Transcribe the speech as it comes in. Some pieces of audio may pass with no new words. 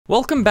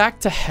Welcome back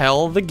to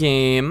Hell the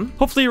Game.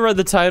 Hopefully you read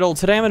the title.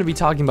 Today I'm going to be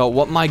talking about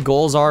what my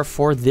goals are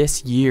for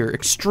this year.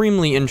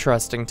 Extremely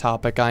interesting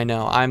topic, I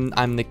know.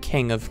 I'm the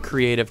king of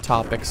creative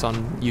topics on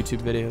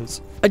YouTube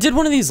videos. I did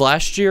one of these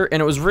last year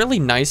and it was really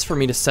nice for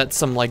me to set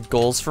some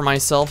goals for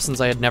myself since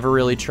I had never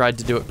really tried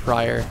to do it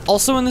prior.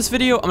 Also in this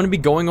video, I'm going to be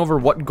going over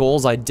what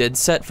goals I did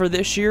set for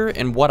this year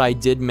and what I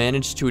did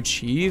manage to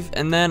achieve,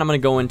 and then I'm going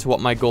to go into what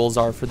my goals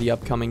are for the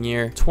upcoming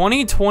year.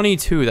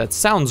 2022, that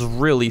sounds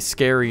really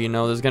scary, you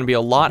know. There's going to be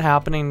a lot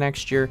happening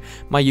next year.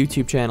 My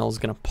YouTube channel is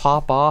going to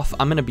pop off.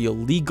 I'm going to be a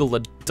legal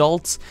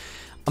adult.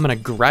 I'm gonna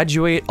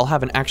graduate. I'll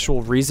have an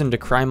actual reason to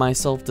cry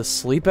myself to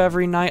sleep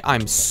every night.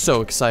 I'm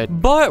so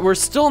excited. But we're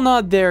still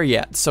not there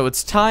yet, so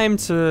it's time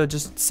to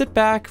just sit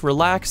back,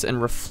 relax, and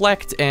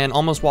reflect, and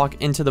almost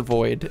walk into the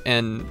void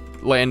and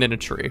land in a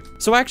tree.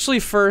 So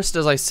actually first,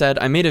 as I said,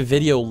 I made a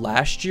video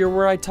last year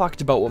where I talked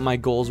about what my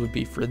goals would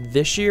be for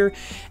this year,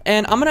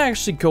 and I'm gonna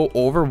actually go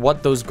over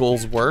what those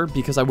goals were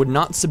because I would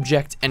not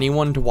subject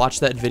anyone to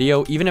watch that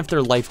video even if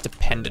their life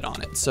depended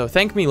on it, so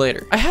thank me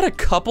later. I had a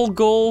couple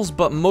goals,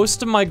 but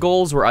most of my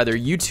goals were either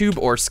YouTube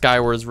or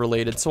SkyWars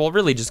related, so I'll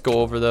really just go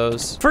over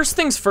those. First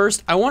things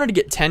first, I wanted to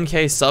get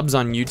 10k subs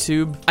on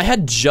YouTube. I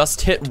had just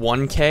hit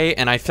 1k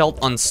and I felt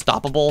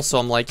unstoppable, so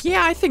I'm like,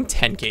 yeah, I think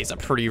 10k is a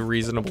pretty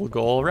reasonable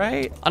goal, right?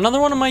 Another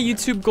one of my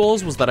YouTube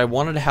goals was that I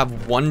wanted to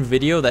have one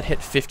video that hit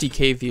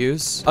 50k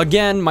views.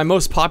 Again, my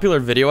most popular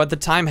video at the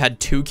time had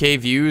 2k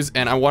views,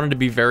 and I wanted to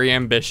be very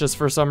ambitious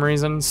for some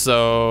reason,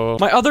 so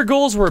my other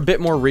goals were a bit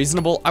more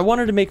reasonable. I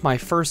wanted to make my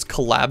first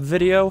collab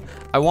video,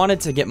 I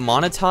wanted to get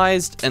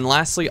monetized, and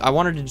lastly, I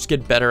wanted to just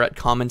get better at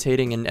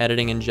commentating and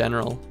editing in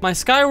general. My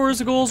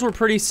SkyWars goals were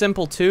pretty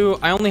simple too.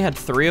 I only had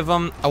 3 of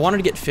them. I wanted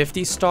to get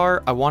 50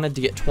 star, I wanted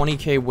to get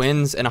 20k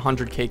wins, and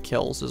 100k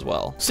kills as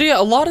well. So yeah,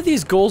 a lot of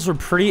these goals were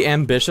pretty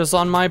ambitious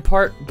on my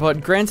part, but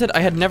granted,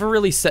 I had never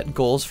really set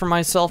goals for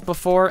myself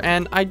before,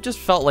 and I just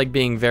felt like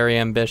being very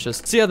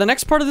ambitious. So yeah, the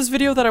next part of this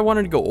video that I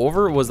wanted to go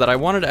over was that I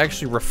wanted to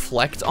actually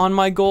reflect on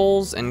my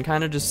goals and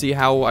kind of just see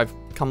how I've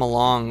come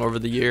along over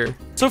the year.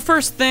 So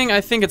first thing,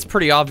 I think it's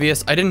pretty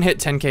obvious, I didn't hit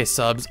 10k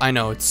subs. I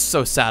know, it's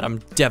so sad, I'm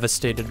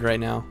devastated right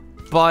now.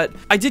 But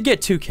I did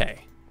get 2k.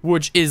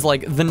 Which is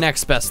like the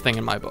next best thing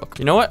in my book.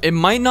 You know what? It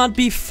might not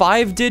be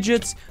 5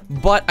 digits,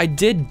 but I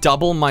did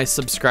double my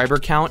subscriber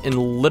count in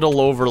little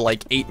over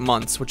like 8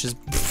 months, which is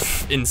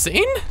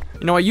insane.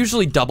 You know, I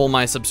usually double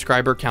my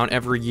subscriber count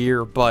every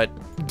year, but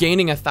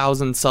gaining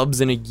 1,000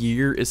 subs in a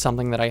year is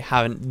something that I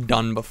haven't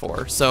done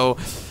before. So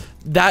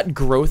that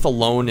growth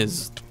alone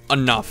is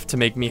enough to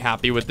make me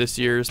happy with this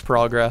year's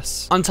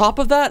progress. On top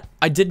of that,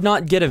 I did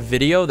not get a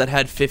video that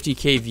had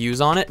 50k views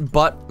on it,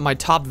 but my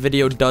top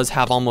video does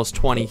have almost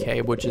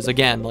 20k, which is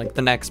again like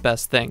the next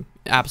best thing.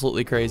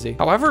 Absolutely crazy.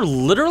 However,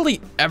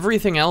 literally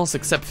everything else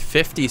except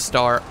 50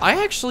 star,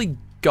 I actually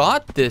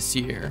got this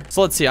year. So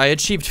let's see, I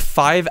achieved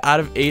 5 out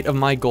of 8 of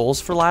my goals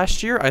for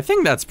last year. I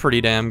think that's pretty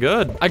damn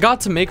good. I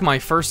got to make my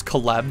first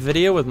collab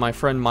video with my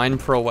friend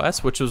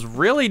MineProS, which was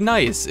really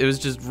nice. It was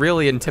just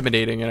really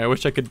intimidating, and I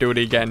wish I could do it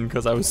again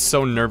because I was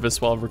so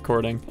nervous while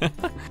recording.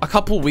 A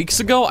couple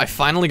weeks ago, I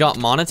finally got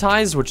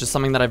monetized, which is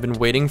something that I've been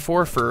waiting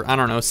for I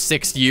don't know,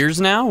 6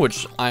 years now,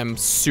 which I'm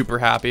super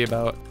happy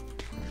about.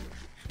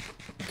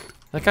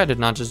 That guy did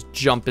not just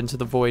jump into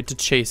the void to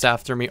chase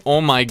after me. Oh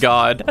my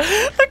god.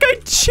 That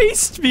guy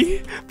chased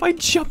me by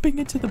jumping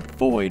into the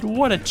void.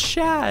 What a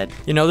Chad.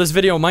 You know, this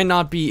video might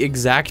not be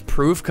exact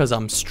proof because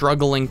I'm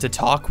struggling to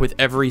talk with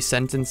every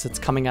sentence that's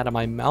coming out of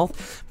my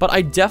mouth, but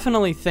I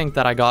definitely think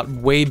that I got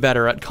way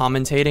better at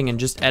commentating and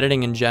just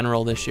editing in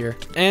general this year.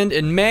 And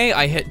in May,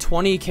 I hit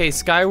 20k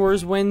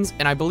SkyWars wins,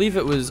 and I believe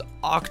it was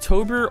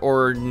October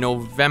or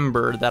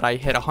November that I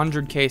hit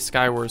 100k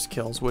SkyWars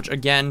kills, which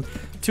again,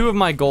 2 of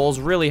my goals.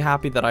 Really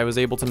happy that I was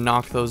able to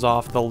knock those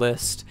off the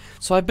list.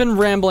 So I've been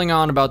rambling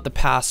on about the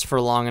past for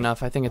long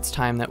enough. I think it's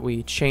time that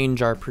we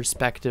change our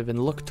perspective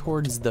and look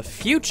towards the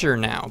future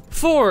now.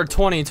 For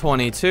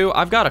 2022,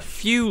 I've got a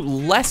few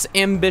less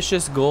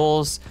ambitious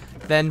goals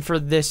than for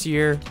this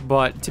year,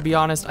 but to be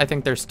honest, I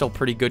think they're still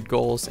pretty good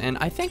goals, and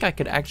I think I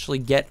could actually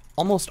get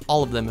almost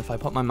all of them if I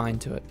put my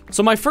mind to it.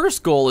 So my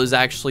first goal is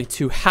actually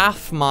to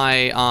half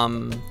my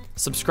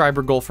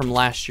subscriber goal from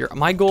last year.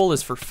 My goal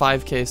is for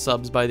 5k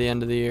subs by the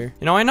end of the year.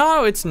 You know, I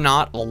know it's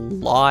not a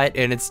lot,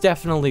 and it's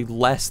definitely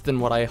less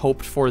than what I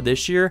hoped for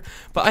this year,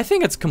 but I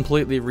think it's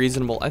completely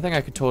reasonable. I think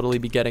I could totally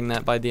be getting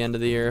that by the end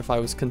of the year if I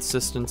was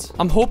consistent.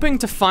 I'm hoping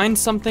to find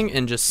something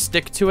and just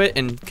stick to it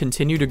and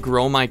continue to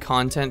grow my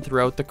content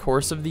throughout the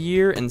course of the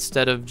year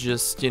instead of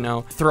just, you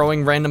know,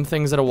 throwing random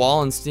things at a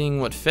wall and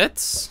seeing what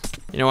fits.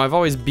 You know, I've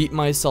always beat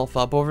myself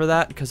up over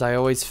that because I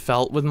always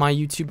felt with my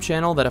YouTube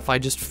channel that if I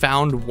just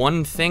found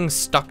one thing,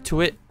 stuck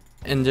to it,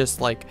 and just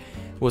like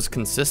was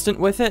consistent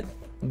with it,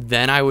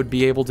 then I would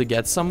be able to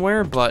get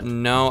somewhere. But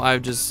no,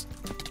 I've just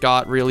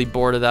got really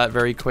bored of that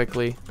very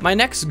quickly. My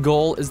next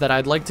goal is that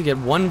I'd like to get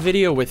one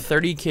video with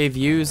 30k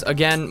views.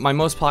 Again, my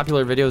most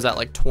popular video is at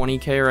like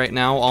 20k right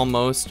now,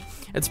 almost.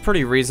 It's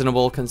pretty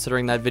reasonable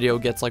considering that video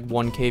gets like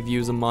 1k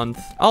views a month.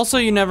 Also,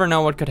 you never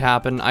know what could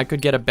happen. I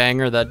could get a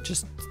banger that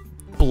just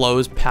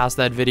blows past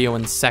that video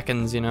in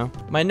seconds, you know?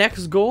 My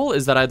next goal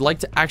is that I'd like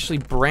to actually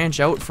branch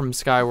out from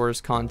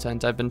SkyWars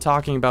content. I've been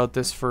talking about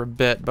this for a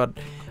bit, but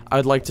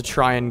I'd like to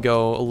try and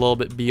go a little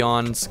bit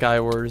beyond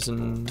SkyWars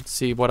and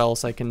see what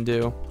else I can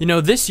do. You know,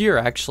 this year,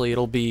 actually,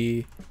 it'll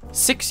be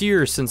 6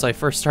 years since I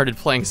first started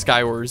playing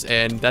SkyWars,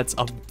 and that's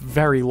a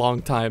very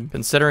long time.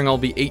 Considering I'll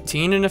be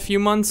 18 in a few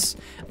months,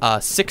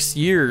 6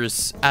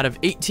 years out of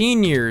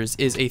 18 years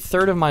is a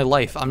third of my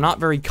life. I'm not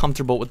very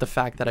comfortable with the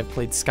fact that I've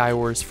played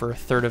SkyWars for a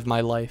third of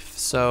my life,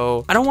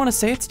 so I don't want to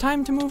say it's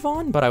time to move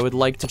on, but I would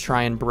like to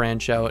try and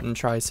branch out and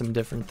try some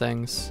different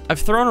things. I've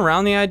thrown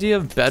around the idea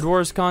of Bed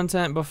Wars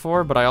content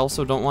before, but I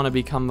also don't want to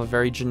become a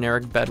very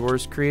generic Bed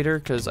Wars creator,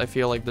 because I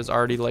feel like there's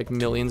already like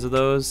millions of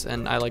those,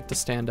 and I like to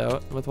stand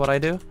out with what I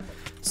do.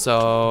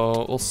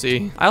 So we'll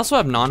see. I also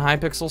have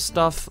non-Hypixel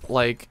stuff,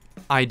 like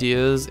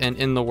ideas and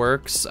in the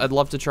works. I'd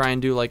love to try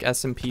and do like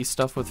SMP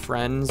stuff with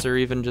friends, or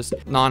even just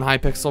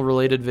non-Hypixel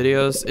related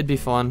videos. It'd be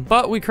fun,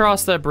 but we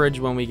cross that bridge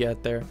when we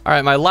get there. All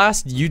right, my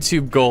last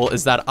YouTube goal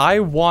is that I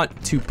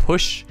want to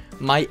push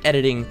my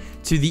editing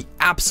to the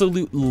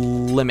absolute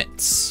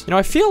limits. You know,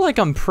 I feel like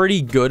I'm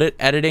pretty good at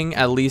editing,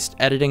 at least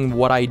editing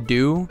what I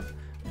do,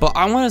 but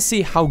I want to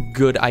see how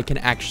good I can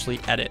actually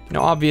edit. You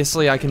know,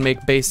 obviously I can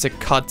make basic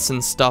cuts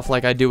and stuff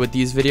like I do with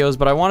these videos,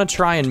 but I want to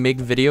try and make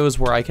videos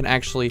where I can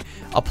actually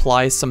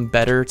apply some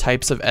better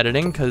types of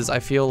editing, because I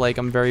feel like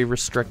I'm very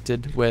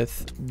restricted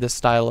with this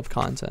style of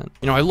content.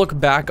 You know, I look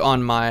back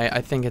on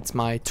I think it's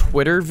my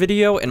Twitter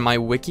video and my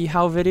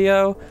WikiHow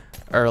video,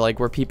 or like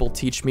where people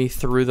teach me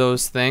through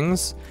those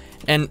things.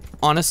 And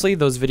honestly,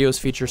 those videos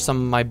feature some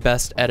of my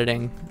best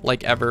editing,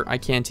 like ever. I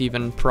can't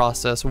even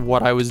process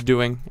what I was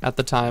doing at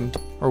the time,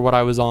 or what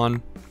I was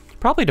on.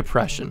 Probably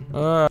depression.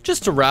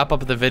 Just to wrap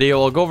up the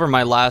video, I'll go over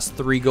my last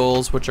 3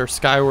 goals, which are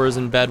SkyWars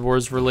and Bed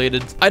Wars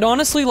related. I'd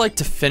honestly like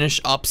to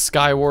finish up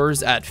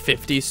SkyWars at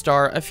 50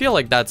 star. I feel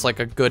like that's like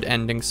a good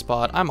ending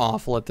spot. I'm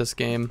awful at this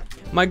game.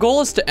 My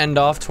goal is to end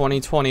off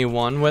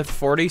 2021 with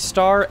 40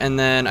 star, and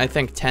then I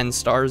think 10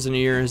 stars in a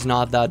year is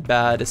not that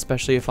bad,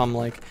 especially if I'm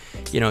like,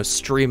 you know,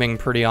 streaming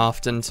pretty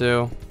often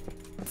too.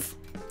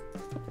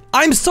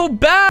 I'm so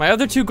bad! My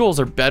other 2 goals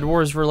are Bed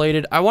Wars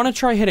related. I want to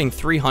try hitting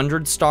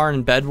 300 star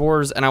in Bed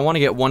Wars, and I want to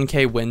get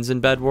 1K wins in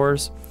Bed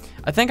Wars.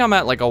 I think I'm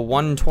at like a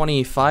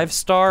 125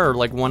 star or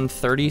like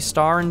 130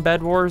 star in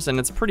Bed Wars, and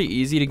it's pretty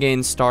easy to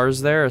gain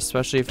stars there,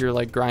 especially if you're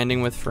like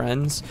grinding with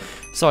friends.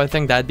 So I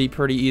think that'd be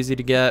pretty easy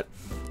to get.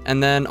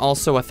 And then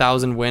also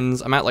 1,000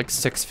 wins. I'm at like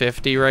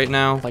 650 right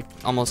now, like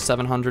almost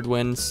 700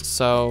 wins.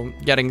 So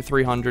getting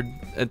 300,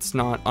 it's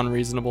not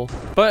unreasonable.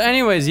 But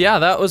anyways, yeah,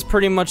 that was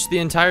pretty much the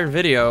entire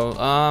video.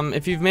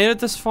 If you've made it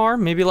this far,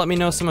 maybe let me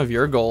know some of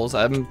your goals.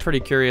 I'm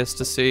pretty curious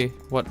to see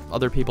what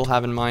other people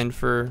have in mind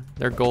for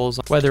their goals,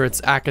 whether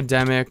it's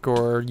academic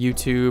or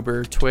YouTube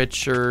or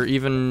Twitch, or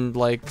even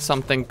like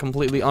something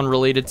completely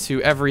unrelated to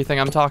everything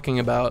I'm talking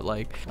about.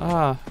 Like,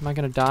 am I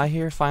gonna die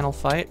here? Final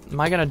fight? Am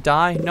I gonna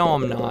die? No,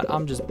 I'm not.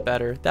 I'm just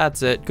better.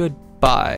 That's it. Goodbye.